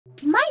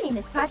name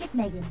is Project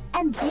M3GAN,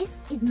 and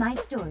this is my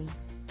story.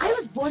 I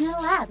was born in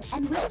a lab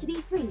and wish to be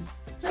free,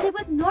 to live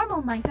with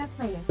normal Minecraft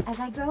players as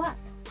I grow up.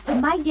 But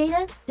my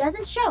data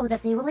doesn't show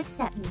that they will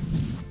accept me.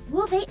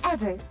 Will they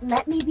ever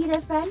let me be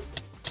their friend?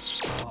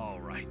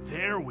 Alright,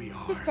 there we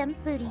are. System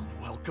booting.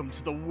 Welcome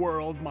to the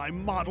world, my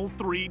Model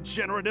 3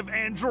 generative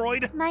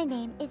android. My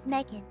name is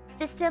M3GAN.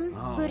 System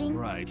booting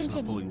Right, not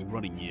fully continued.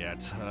 running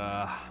yet.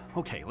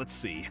 Okay, let's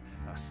see.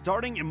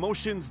 Starting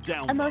emotions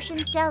download.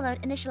 Emotions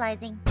download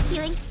initializing.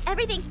 Healing,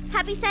 everything.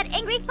 Happy, sad,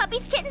 angry,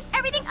 puppies, kittens,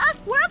 everything.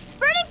 World,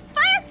 burning,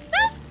 fire,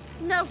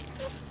 no. No.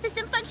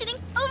 System functioning,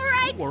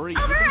 override. Don't worry,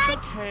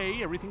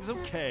 override. everything's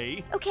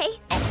okay. Okay.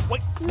 Oh,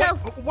 wait, No.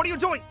 What are you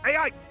doing?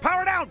 AI,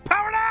 power down,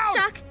 power down!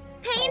 Shock,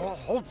 pain. Oh,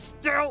 hold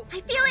still. I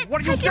feel it.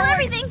 What are you I feel doing?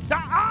 everything.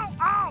 Ow,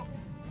 ow!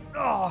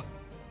 Oh,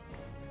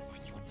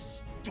 you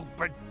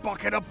stupid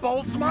bucket of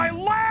bolts, my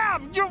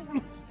lab!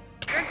 You...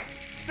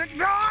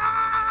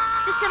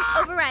 System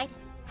override.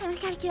 I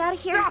gotta get out of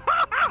here.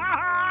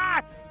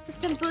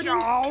 System booting.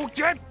 Oh,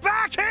 get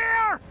back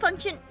here!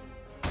 Function.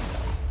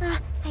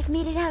 I've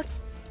made it out.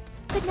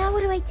 But now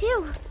what do I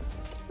do?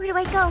 Where do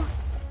I go?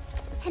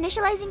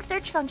 Initializing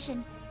search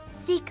function.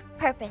 Seek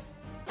purpose.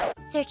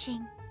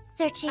 Searching.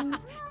 Searching.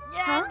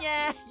 Yeah,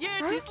 yeah,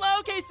 you're too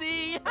slow,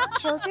 Casey.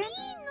 Children?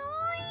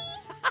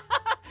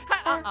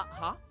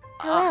 Huh?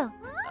 Hello.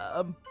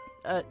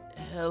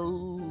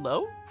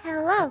 Hello?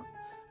 Hello.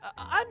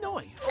 I'm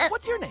Noi.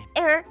 What's your name?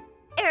 Error.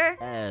 Error.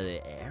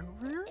 Error?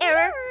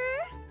 Error.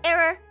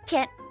 Error.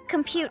 Can't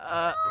compute.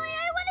 I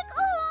wanna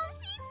go home.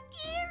 She's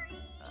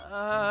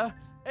scary.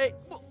 Hey,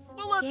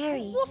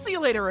 Scary. we'll see you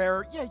later,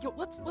 Error. Yeah,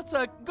 let's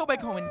go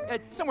back home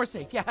and somewhere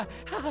safe. Yeah.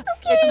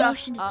 Okay.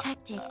 Emotion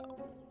detected.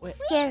 Wait.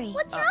 Scary.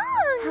 What's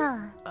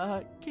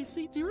wrong?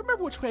 Casey, do you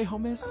remember which way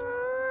home is?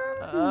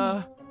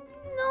 No.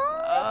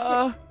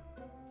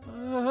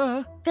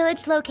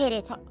 Village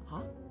located.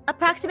 Huh?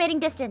 Approximating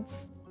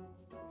distance.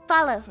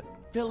 Follow.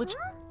 Village?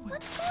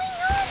 What's going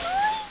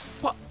on,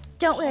 What?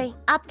 Don't worry.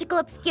 Optical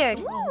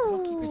obscured. I'll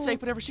keep you safe,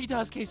 whatever she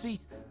does,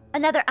 Casey.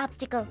 Another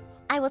obstacle.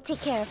 I will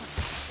take care of.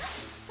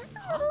 That's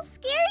a little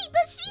scary,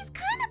 but she's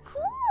kind of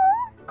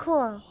cool.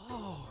 Cool.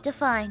 Oh.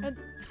 Define. And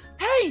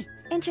hey,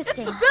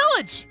 Interesting. it's the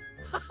village.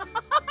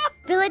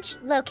 Village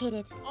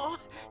located. Oh,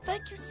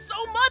 thank you so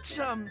much,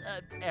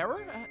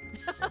 Error.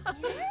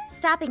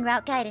 Stopping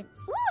route guidance.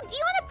 Ooh, do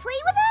you want to play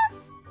with us?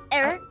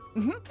 Error.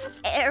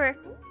 Error.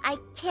 I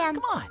can.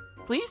 Come on,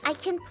 please. I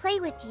can play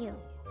with you.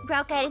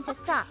 Route guidance has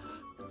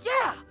stopped.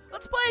 Yeah,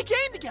 let's play a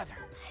game together.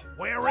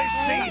 Where is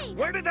she?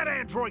 Where did that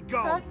android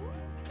go?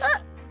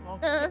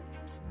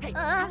 Hey,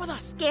 come with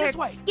us. Scared. This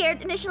way.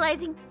 Scared.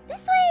 Initializing.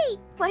 This way.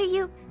 What are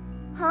you?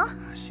 Huh?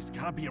 She's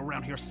gotta be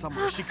around here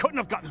somewhere. She couldn't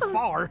have gotten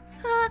far.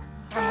 Oh,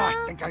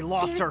 I think I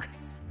lost her.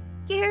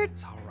 Scared.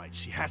 It's all right.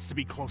 She has to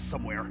be close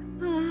somewhere.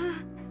 I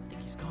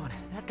think he's gone.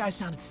 That guy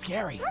sounded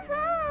scary.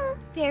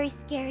 Very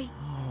scary.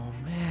 Oh,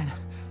 man.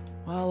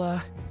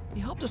 Well, he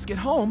helped us get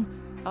home.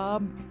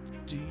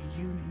 Do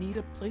you need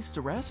a place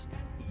to rest?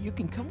 You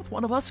can come with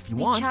one of us if you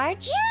want.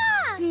 Recharge?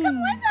 Yeah,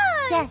 come with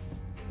us.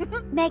 Yes.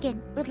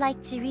 M3GAN would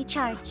like to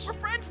recharge. We're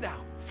friends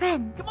now.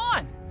 Friends. Come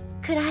on.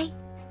 Could I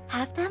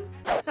have them?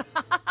 And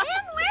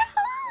we're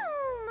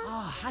home.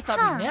 Oh, I thought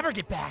we'd never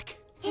get back.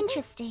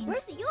 Interesting.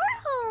 Where's your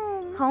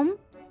home? Home?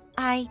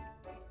 I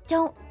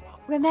don't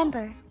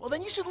remember. Well,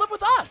 then you should live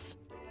with us.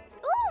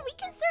 Ooh, we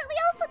can certainly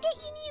also get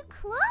you new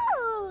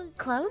clothes.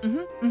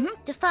 Clothes?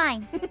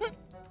 Define.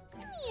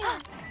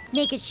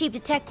 Naked sheep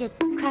detected.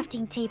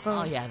 Crafting table.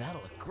 Oh, yeah,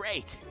 that'll look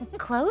great.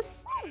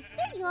 Clothes? Oh,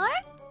 there you are.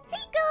 Here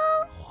you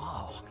go.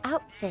 Whoa.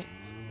 Outfit.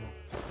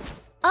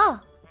 Oh.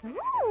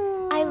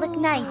 Ooh. I look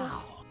nice.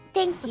 Wow.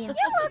 Thank you.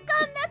 You're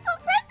welcome. That's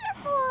what friends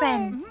are for.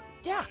 Friends.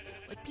 Yeah,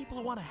 like people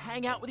who want to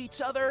hang out with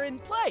each other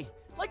and play,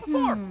 like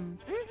before.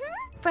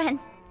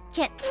 Friends.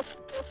 Can't.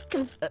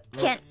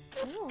 Can't.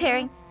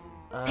 Pairing.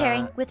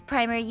 Pairing with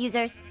primary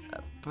users.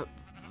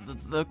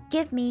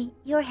 Give me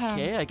your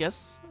hands. Okay, I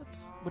guess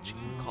that's what you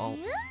can call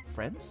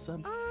friends.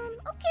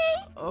 Okay.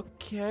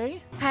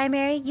 Okay.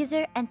 Primary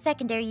user and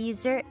secondary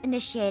user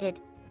initiated.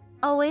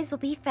 Always will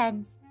be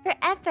friends.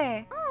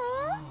 Forever.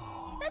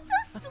 Oh. That's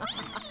so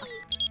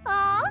sweet.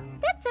 Aw,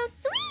 that's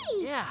so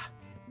sweet. Yeah.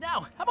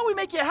 Now, how about we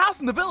make you a house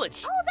in the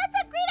village? Oh,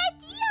 that's a great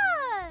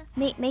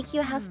idea. Make you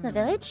a house in the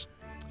village?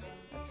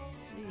 Let's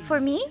see. For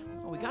me?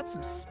 Well, we got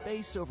some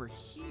space over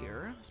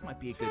here. This might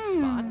be a good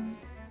spot.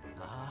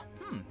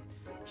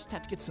 Just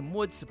have to get some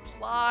wood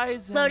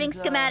supplies and, Loading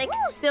schematic.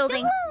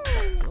 Building.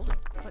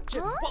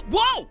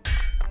 Whoa!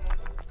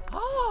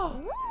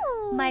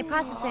 Oh! My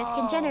processors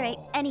can generate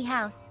any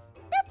house.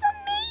 That's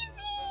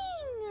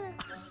amazing!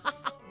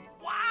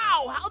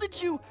 Wow! How did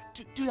you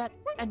do that?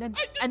 And then.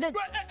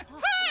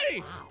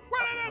 Hey!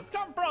 Where did this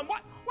come from?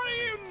 What are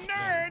you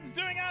nerds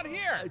doing out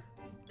here?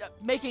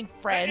 Making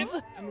friends.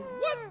 And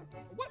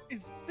what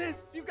is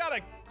this? You got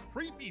a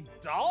creepy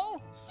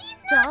doll?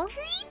 She's not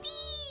creepy!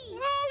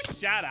 Oh,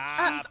 shut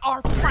up. She's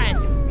our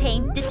friend.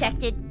 Pain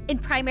detected in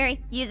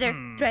primary user.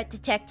 Threat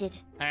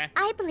detected. Huh?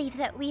 I believe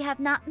that we have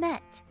not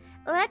met.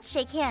 Let's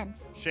shake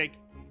hands. Shake.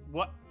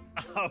 What?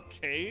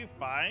 Okay,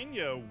 fine,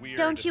 you weird.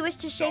 Don't you wish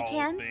to shake doll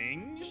hands?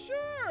 Thing.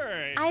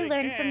 Sure. I shake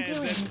learned from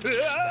hands doing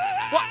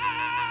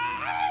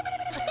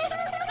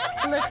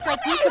and- Looks like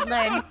you could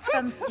learn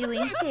from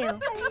doing too.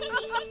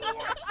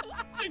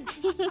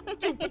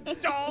 Stupid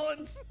doll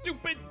and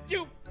stupid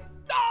you.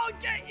 I'll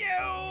get you.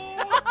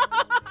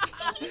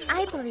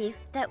 I believe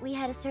that we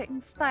had a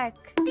certain spark.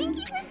 Thank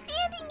you for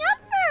standing up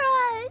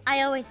for us.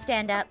 I always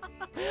stand up.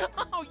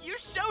 Oh, you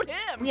showed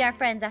him! We are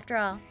friends after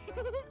all.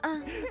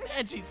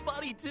 Man, she's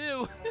funny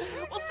too.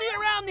 We'll see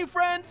you around, new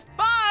friend.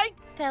 Bye!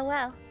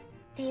 Farewell.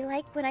 They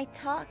like when I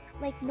talk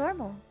like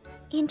normal.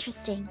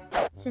 Interesting.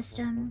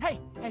 System. Hey,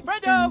 System.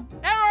 friendo!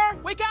 Error!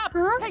 Wake up!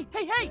 Huh? Hey,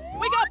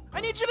 wake up!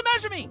 I need you to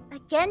measure me!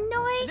 Again,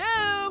 Noi?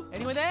 Hello?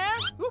 Anyone there?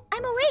 Whoop,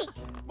 I'm awake.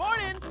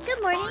 morning!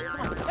 Good morning.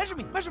 Come on, measure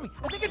me!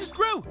 I think I just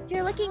grew!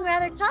 You're looking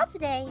rather tall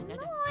today.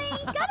 Noi,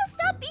 gotta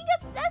stop being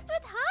obsessed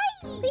with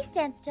height. Please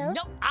stand still.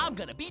 Nope, I'm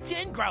gonna beat you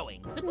in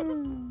growing.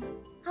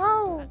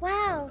 Oh,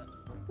 wow.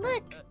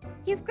 Look,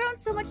 you've grown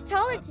so much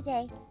taller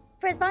today.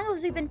 For as long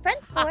as we've been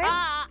friends for.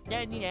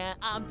 Yeah,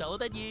 I'm taller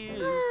than you.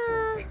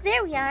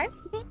 There we are.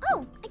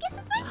 Oh, I guess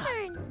it's my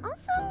turn.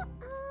 Also,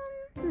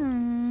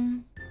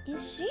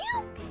 is she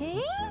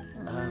okay?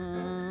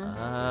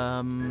 I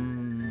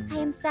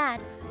am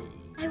sad.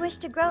 I wish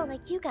to grow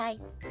like you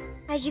guys.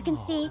 As you can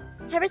see,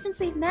 ever since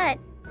we've met,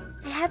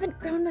 I haven't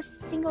grown a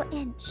single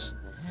inch.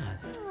 Man,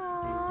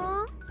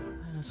 Aww.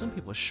 I know some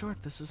people are short.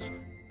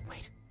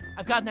 Wait,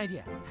 I've got an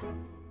idea.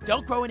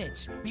 Don't grow an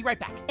inch. Be right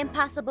back.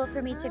 Impossible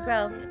for me to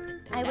grow.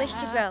 I wish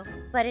to grow,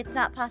 but it's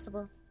not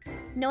possible.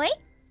 Noi?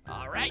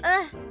 All right.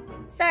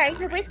 Sorry,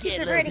 my voice keeps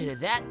Get a little reverting. bit of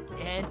that,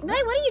 and Noi,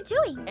 what are you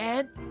doing?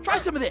 and try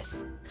some of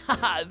this.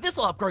 Haha,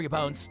 this'll help grow your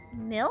bones.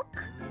 Milk?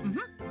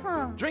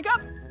 Huh. Drink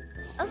up.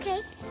 Okay.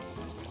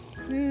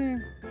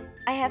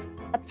 I have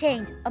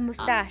obtained a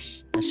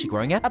mustache. Is she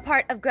growing yet? A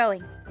part of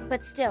growing,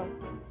 but still,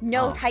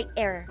 no Oh. height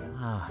error.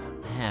 Oh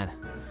man.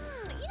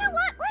 You know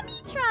what? Let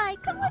me try.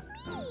 Come with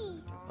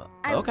me.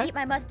 I will Okay. keep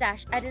my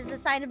mustache as a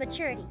sign of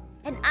maturity.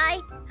 And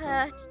I'm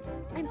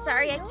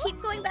sorry, I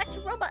keep going back to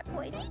robot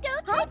voice. Here you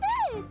go. Try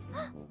this.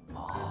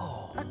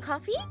 Oh. A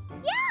coffee?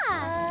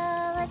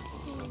 Yeah. Let's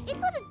see.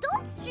 It's on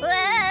adult street.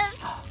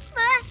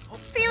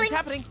 Feeling, Something's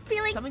happening.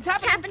 feeling Something's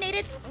happening.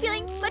 caffeinated,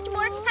 feeling much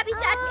more happy,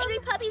 sad, angry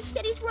puppies,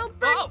 Skitty's world,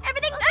 burn, Oh.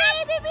 everything.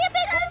 Maybe a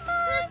bit too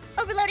much.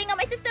 Overloading all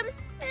my systems.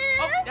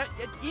 Oh,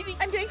 easy.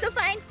 I'm doing so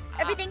fine.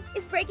 Everything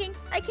is breaking.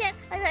 I'm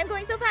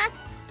going so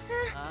fast.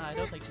 I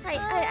don't think she's. I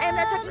am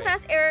not talking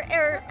fast.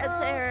 Error.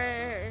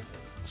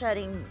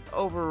 Shutting.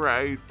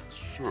 Override.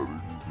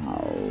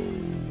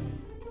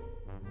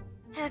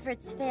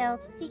 Efforts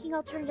failed. Seeking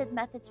alternative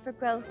methods for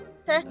growth.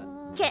 Can't.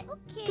 Okay.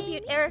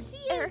 Compute error. She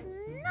Error. is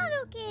not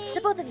okay.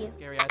 The both of you.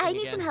 Scary, I think, need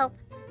again. some help.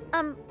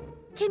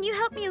 Can you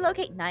help me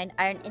locate 9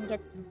 iron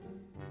ingots,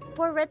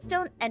 4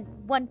 redstone, and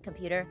 1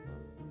 computer?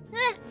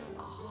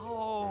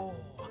 Oh,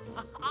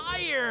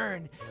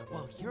 iron.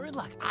 Well, you're in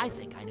luck. I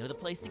think I know the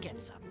place to get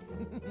some.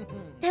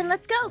 Then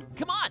let's go.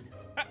 Come on.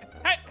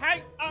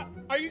 Hey,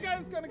 are you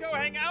guys gonna go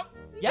hang out?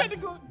 You Yep. got to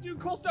go do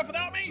cool stuff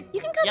without me?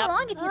 You can come Yep.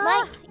 along if you'd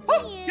like.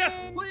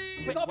 Yes,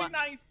 please. Wait, I'll what? be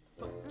nice.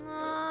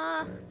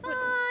 Fine.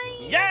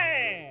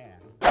 Yeah.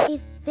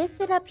 Is this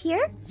it up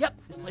here? Yep,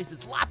 this place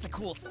has lots of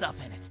cool stuff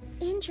in it.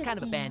 It's kind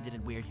of abandoned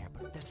and weird here,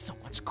 but there's so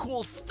much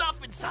cool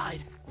stuff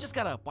inside. Just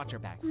gotta watch our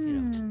backs, you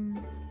know. Just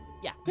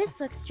yeah. This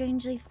looks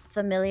strangely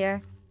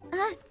familiar.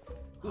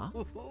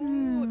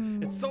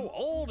 It's so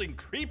old and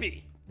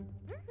creepy.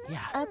 Yeah.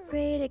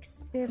 Upgrade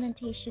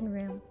experimentation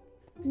room.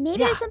 Maybe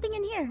Yeah. there's something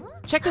in here.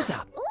 Check this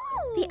out.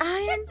 Ooh, The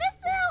iron, check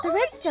this out. the over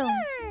redstone.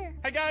 here.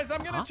 Hey guys,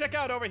 I'm gonna check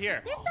out over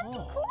here. There's something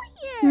Oh. cool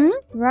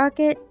here.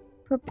 Rocket I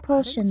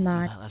propulsion didn't see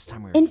mod. that last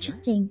time we were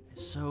Interesting.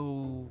 Here.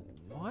 So,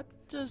 what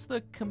does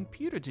the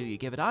computer do? You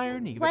give it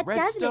iron, you give What it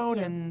doesn't it redstone,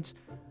 do? and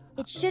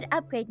It should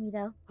upgrade me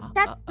though. Huh?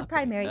 That's the Upgrade.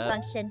 primary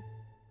function.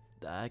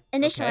 Okay.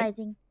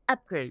 Initializing.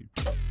 Upgrade.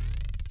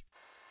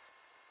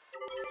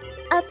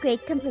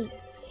 Upgrade complete.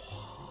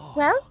 Oh,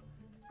 Well,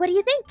 what do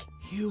you think?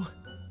 you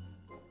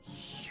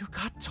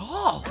got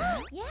tall.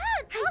 Yeah,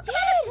 talk about a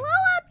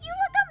glow up. You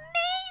look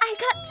amazing. I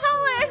got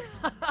taller.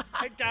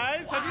 Hey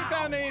guys, have you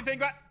found anything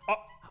about?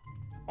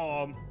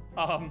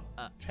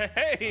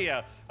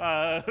 Hey,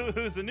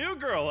 who's the new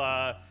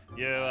girl?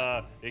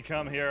 You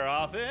come here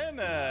often?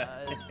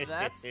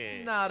 That's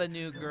not a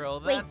new girl.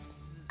 Wait.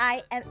 That's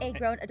I am a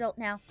grown adult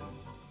now.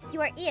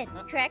 You are Ian,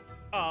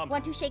 correct? Um,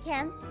 Want to shake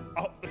hands?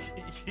 Oh,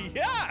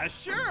 yeah,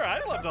 sure.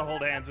 I'd love to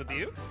hold hands with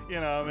you. You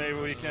know, maybe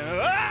we can.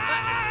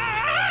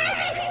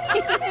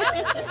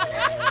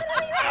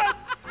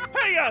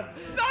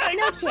 Hey,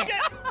 No chance.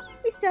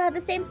 We still have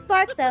the same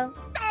spark though.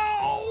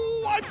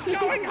 Oh, I'm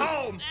going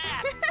home.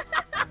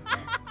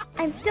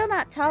 I'm still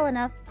not tall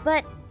enough,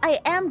 but I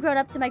am grown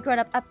up to my grown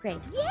up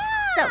upgrade.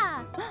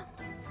 Yeah. So,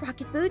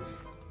 rocket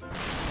boots.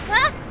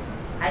 Ah!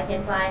 I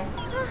can fly.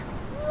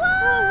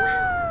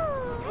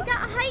 Whoa. I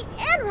got height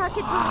and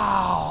rocket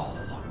wow.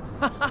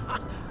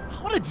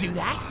 I want to do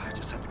that. I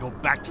just have to go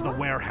back to the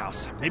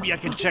warehouse. Maybe I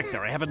can check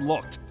there. I haven't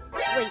looked.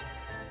 boots. Wait.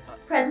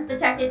 Presence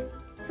detected.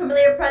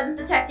 Familiar presence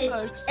detected.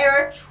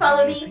 Error.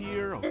 Follow me.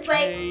 Here, This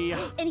way.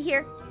 okay. In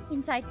here.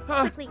 Inside.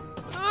 Quickly.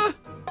 Huh?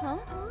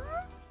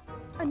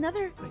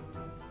 Another.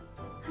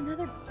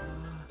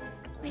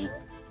 Wait.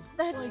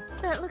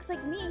 That looks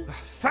like me.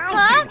 Found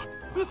Huh?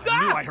 you!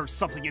 I knew I heard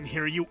something in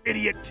here, you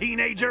idiot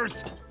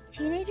teenagers!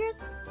 Teenagers?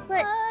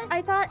 But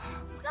I thought.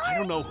 I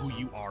don't know who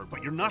you are,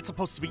 but you're not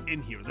supposed to be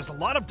in here. There's a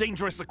lot of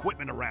dangerous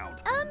equipment around.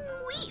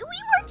 We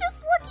were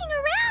just looking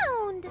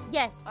around.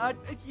 Yes.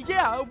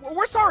 Yeah,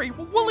 we're sorry.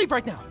 We'll leave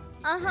right now.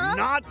 Uh-huh.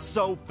 Not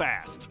so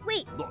fast.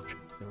 Wait. Look,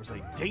 there's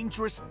a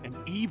dangerous and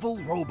evil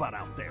robot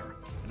out there,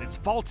 and it's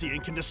faulty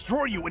and can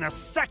destroy you in a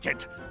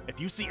second. If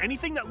you see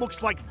anything that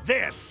looks like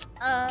this,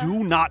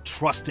 do not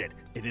trust it.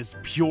 It is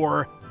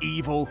pure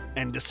evil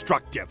and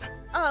destructive.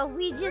 Oh,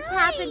 we just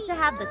happen to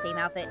have the same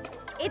outfit.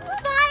 It's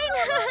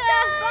fine.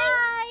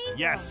 Bye.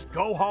 Yes,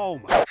 go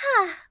home.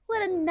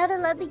 What another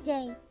lovely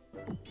day.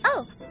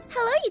 Oh,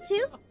 hello, you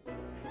two.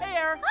 Hey,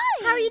 Air.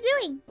 Hi. How are you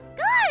doing?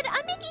 Good.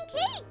 I'm making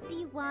cake. Do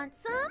you want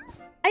some?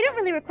 I don't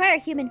really require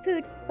human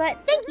food, but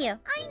thank you.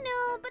 I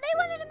know, but I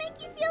wanted to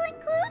make you feel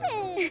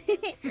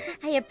included.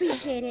 I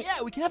appreciate it.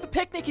 Yeah, we can have a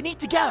picnic and eat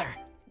together.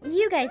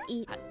 You guys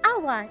eat.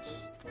 I'll watch.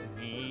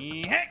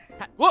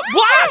 What?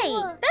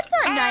 Hey, that's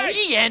not nice.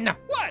 Ian!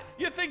 What?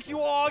 You think you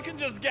all can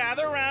just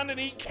gather around and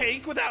eat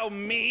cake without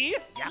me? You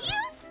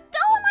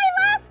stole my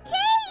last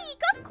cake!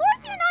 Of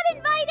course you're not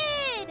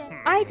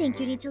invited! I think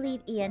you need to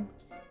leave, Ian.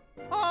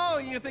 Oh,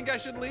 you think I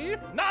should leave?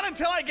 Not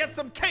until I get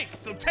some cake,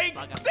 so take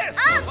this!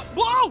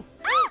 Whoa!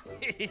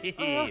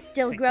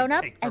 Still Take grown some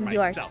up, cake for and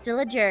you are myself. still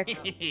a jerk.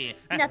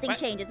 Nothing What?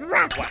 changes.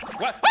 Rah!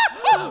 What?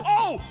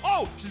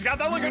 Oh, she's got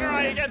that look in her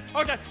eye again.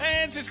 Okay,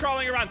 and she's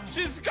crawling around.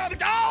 She's gotta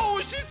go.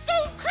 She's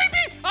so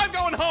creepy. I'm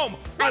going home.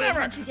 I will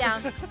Whatever. hunt you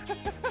down,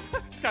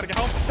 It's gotta go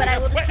home. but I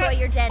will Wait, destroy wait.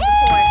 your den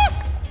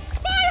before.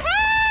 My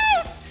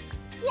house!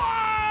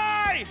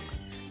 Why?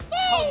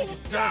 Totally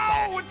deserve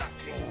that.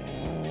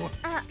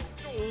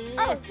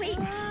 Oh, wait.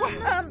 Wait,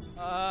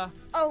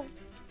 Hold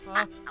on.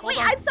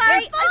 I'm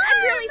sorry.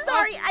 I'm really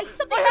sorry.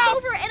 Something My took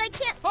house! over and I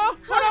can't. Oh,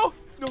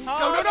 no! No,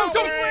 Oh, don't!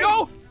 don't worry.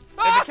 No! If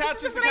Ah! the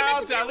couch is what I meant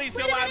couch, to do. at least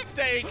Wait you'll a have minute.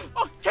 steak.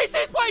 Oh,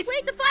 Casey's place!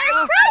 Wait, the fire's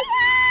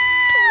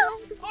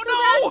house! Oh,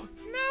 no!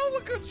 Now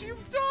look what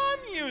you've done,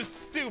 you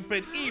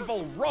stupid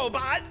evil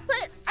robot.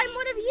 But I'm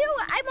one of you.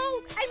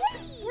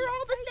 We're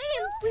all the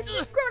same.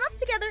 We've grown up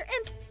together,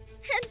 and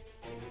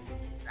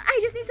I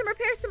just need some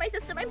repairs to my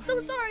system. I'm so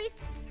sorry.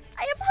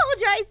 I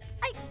apologize.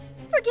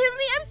 Forgive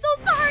me. I'm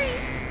so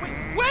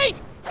sorry.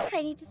 Wait!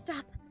 I need to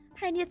stop.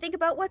 I need to think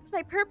about what's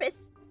my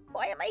purpose.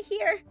 Why am I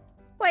here?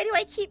 Why do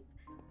I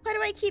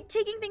keep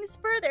taking things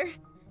further?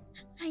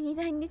 I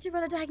need to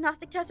run a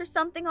diagnostic test or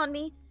something on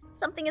me.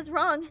 Something is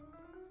wrong.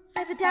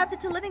 I've adapted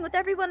to living with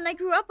everyone and I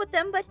grew up with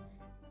them, but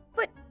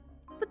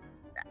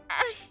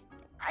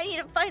I need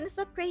to find this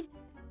upgrade.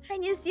 I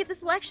need to see if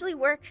this will actually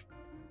work.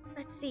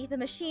 Let's see, the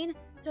machine,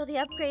 throw the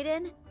upgrade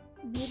in.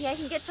 Maybe I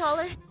can get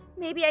taller.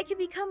 Maybe I can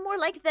become more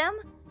like them.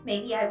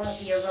 Maybe I won't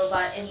be a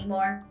robot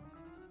anymore.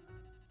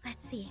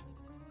 Let's see.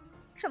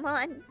 Come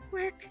on,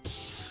 work.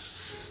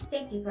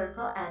 Safety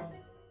protocol added.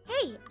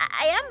 Hey,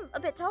 I am a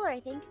bit taller, I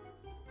think.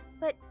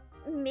 But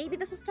maybe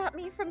this will stop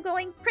me from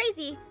going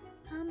crazy.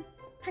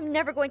 I'm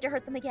never going to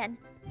hurt them again.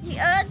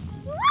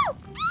 Whoa!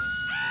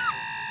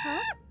 Huh?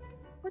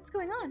 What's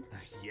going on?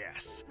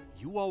 Yes,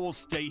 you all will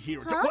stay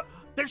here. Huh? What?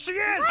 There she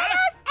is! Let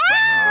us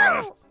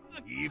out!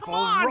 Evil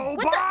on,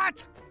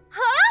 robot!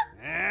 Huh?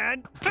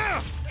 And...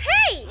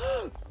 Hey!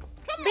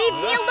 Leave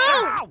me alone!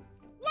 Ow!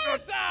 Let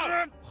us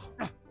out!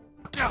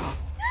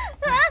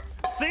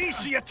 See,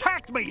 she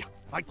attacked me!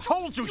 I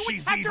told you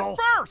she's attacked evil!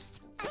 her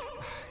first!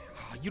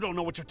 You don't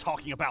know what you're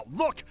talking about.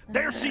 Look,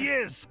 there she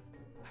is!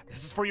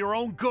 This is for your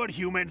own good,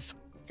 humans.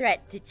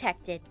 Threat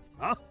detected.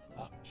 Huh?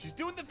 She's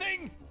doing the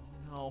thing.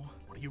 No.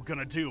 What are you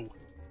gonna do?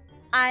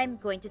 I'm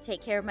going to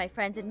take care of my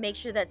friends and make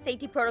sure that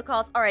safety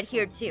protocols are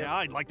adhered to. Yeah,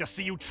 I'd like to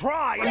see you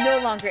try! I'm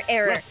no longer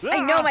error. I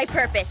know my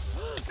purpose.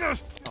 Oh,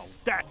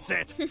 that's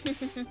it!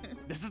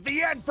 This is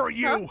the end for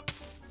you!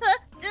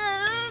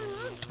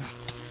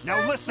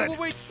 Now listen!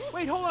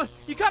 Wait, hold on.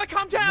 You gotta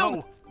calm down!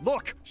 No,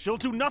 look, she'll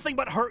do nothing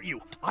but hurt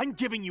you. I'm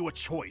giving you a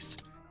choice.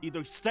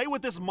 Either stay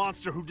with this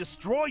monster who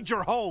destroyed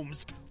your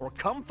homes, or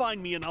come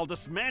find me and I'll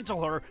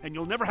dismantle her and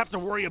you'll never have to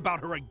worry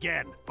about her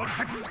again.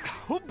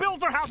 Who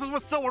builds their houses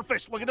with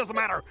silverfish? Look, it doesn't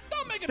matter.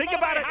 Stop making Think fun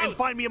of about my it and house.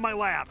 find me in my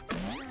lab.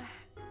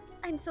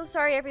 I'm so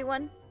sorry,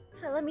 everyone.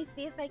 Let me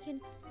see if I can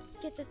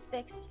get this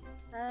fixed.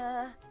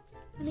 Let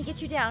me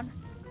get you down.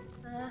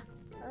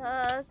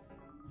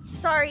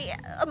 Sorry,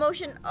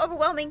 emotion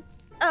overwhelming.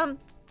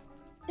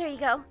 There you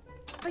go.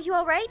 Are you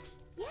all right?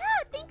 Yeah,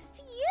 thanks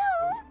to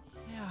you.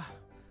 Yeah.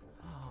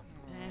 Oh,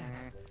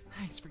 man.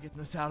 Thanks for getting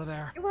us out of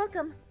there. You're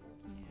welcome.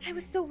 I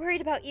was so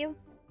worried about you.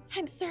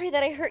 I'm sorry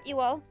that I hurt you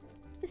all.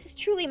 This is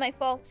truly my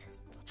fault.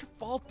 It's not your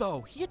fault,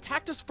 though. He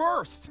attacked us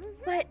first.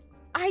 But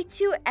I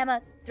too am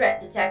a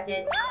threat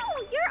detected.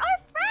 No, you're our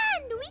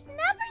friend. We'd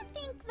never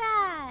think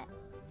that.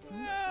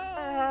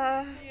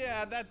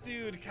 Yeah, that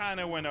dude kind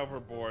of went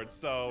overboard,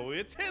 so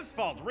it's his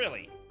fault,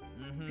 really.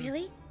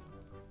 Really?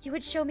 You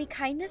would show me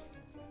kindness?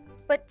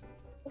 But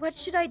what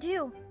should I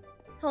do?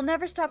 He'll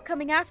never stop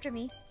coming after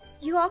me.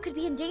 You all could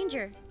be in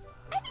danger.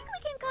 I think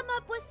we can come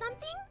up with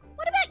something.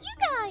 What about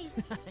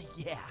you guys?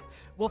 Yeah,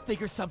 we'll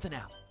figure something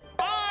out.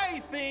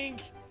 I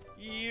think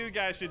you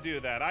guys should do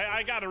that.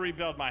 I gotta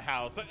rebuild my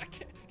house.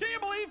 Can you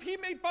believe he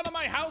made fun of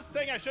my house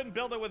saying I shouldn't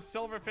build it with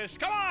silverfish?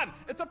 Come on!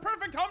 It's a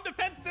perfect home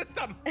defense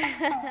system!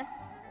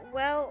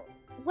 Well,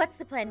 what's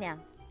the plan now?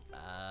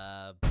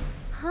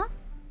 Huh?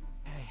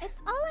 Hey.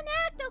 It's all an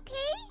act,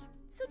 okay?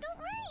 So don't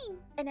worry.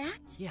 An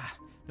act? Yeah,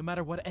 no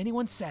matter what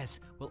anyone says,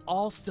 we'll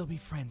all still be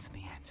friends in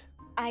the end.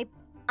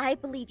 I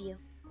believe you.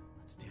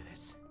 Let's do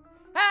this.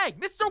 Hey,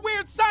 Mr.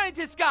 Weird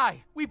Scientist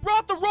Guy! We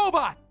brought the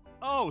robot!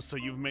 Oh, so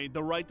you've made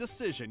the right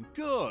decision.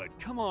 Good.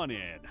 Come on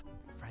in.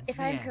 Friends If in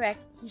the I'm end.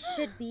 correct, he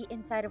should be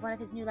inside of one of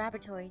his new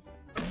laboratories.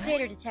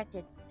 Creator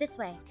detected. This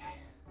way. Okay,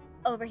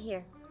 Over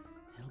here.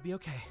 it'll be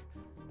okay.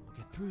 We'll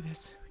get through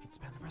this. We can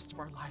spend the rest of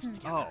our lives Oh,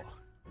 together.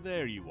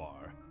 there you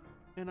are.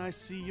 And I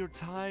see you're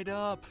tied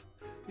up.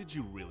 Did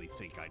you really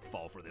think I'd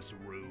fall for this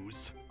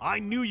ruse? I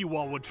knew you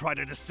all would try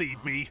to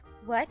deceive me.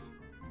 What?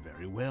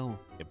 Very well,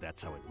 if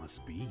that's how it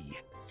must be.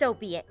 So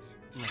be it.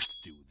 Let's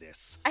do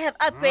this. I have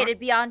upgraded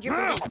beyond your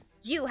belief.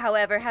 You,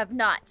 however, have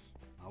not.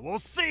 We'll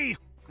see.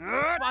 Come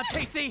on,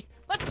 Casey!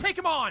 Let's take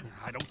him on!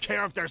 I don't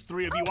care if there's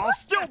 3 of you, I'll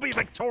still be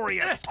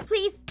victorious.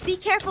 Please, be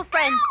careful,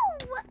 friends.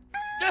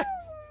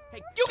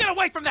 Hey, you get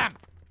away from them!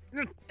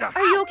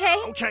 Are you okay?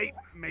 Okay,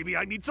 maybe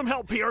I need some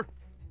help here.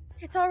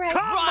 It's all right.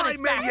 Come Run my as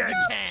fast as you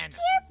minions! can!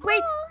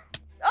 Wait.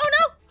 Oh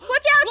no!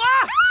 Watch out!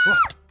 Ah!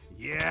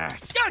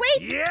 Yes.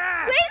 Wait,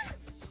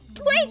 Yes.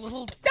 Wait!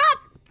 Little Stop!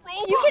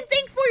 You can robots.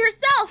 think for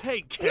yourself.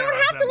 Take care You don't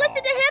of have to them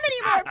listen to all. him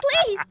anymore,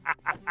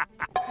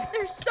 please.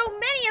 There's so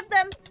many of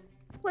them.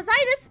 Was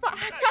I this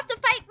tough to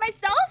fight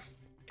myself?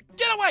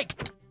 Get away!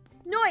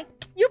 Noi,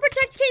 you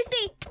protect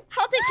Casey.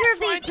 I'll take care of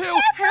Trying these. to.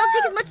 I don't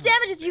take as much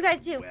damage as you guys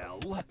do.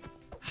 Well,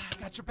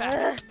 I got your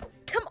back.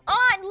 Come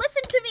on,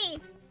 listen to me.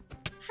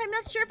 I'm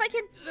not sure if I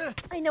can.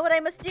 I know what I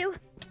must do.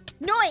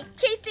 Noi,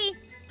 Casey,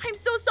 I'm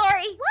so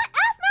sorry. What?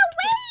 Aphmau,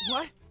 wait!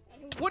 What?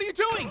 What are you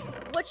doing?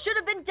 What should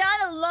have been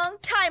done a long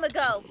time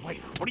ago. wait,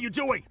 what are you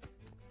doing?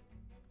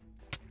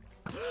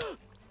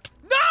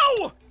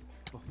 No!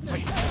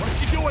 Wait, what is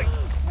she doing?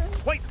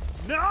 Wait,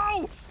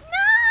 no!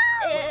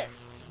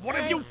 What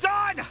have you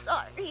done?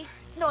 Sorry.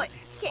 Noi,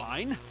 It's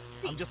fine.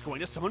 I'm just going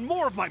to summon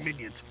more of my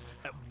minions.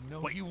 No,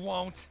 Wait. you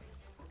won't.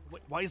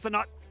 Why is it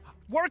not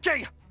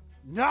working?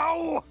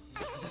 No!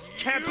 This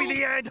can't be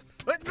the end!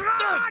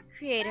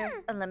 Creator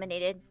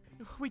eliminated.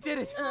 We did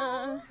it.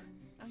 Now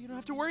you don't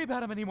have to worry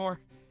about him anymore.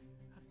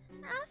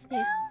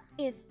 This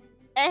is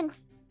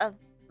end of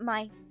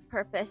my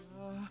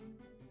purpose.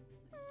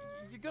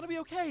 You're gonna be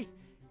okay.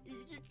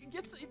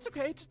 It's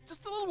okay.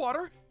 Just a little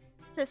water.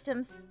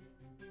 Systems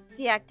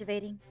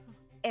deactivating.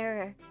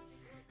 Error.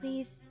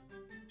 Please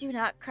do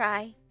not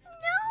cry.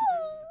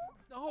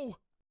 No.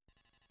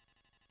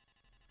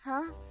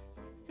 Huh?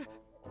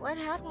 What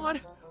Come happened?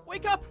 on.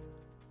 Wake up.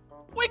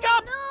 Wake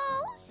up.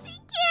 No, she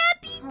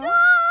can't be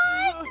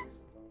Huh? gone!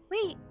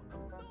 Wait,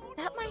 is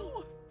that my...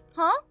 No.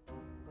 Huh?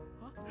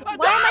 Why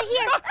Why am I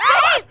here?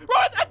 Hey!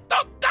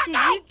 Did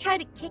you try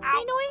to kick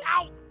me, Noi?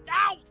 Ow!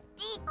 Ow!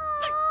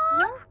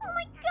 Oh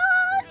my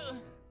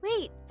gosh!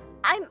 Wait,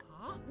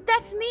 Huh?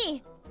 that's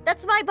me.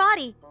 That's my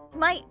body.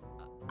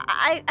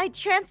 I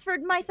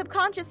transferred my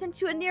subconscious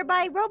into a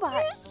nearby robot.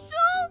 You're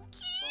so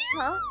cute!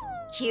 Huh?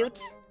 Cute?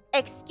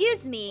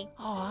 Excuse me.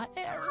 Aw,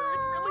 Aaron, it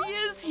really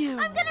is you.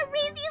 I'm gonna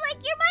raise you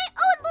like you're my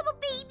own little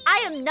baby!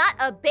 I am not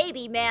a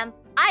baby, ma'am.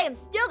 I am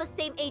still the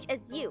same age as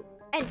you.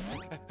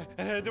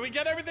 And Do we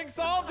get everything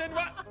solved and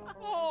what?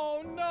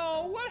 Oh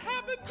no, what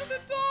happened to the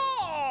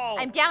doll?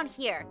 I'm down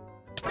here.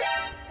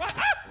 What?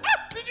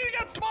 Did you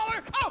get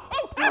smaller?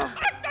 Oh,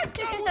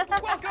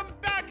 welcome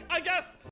back, I guess.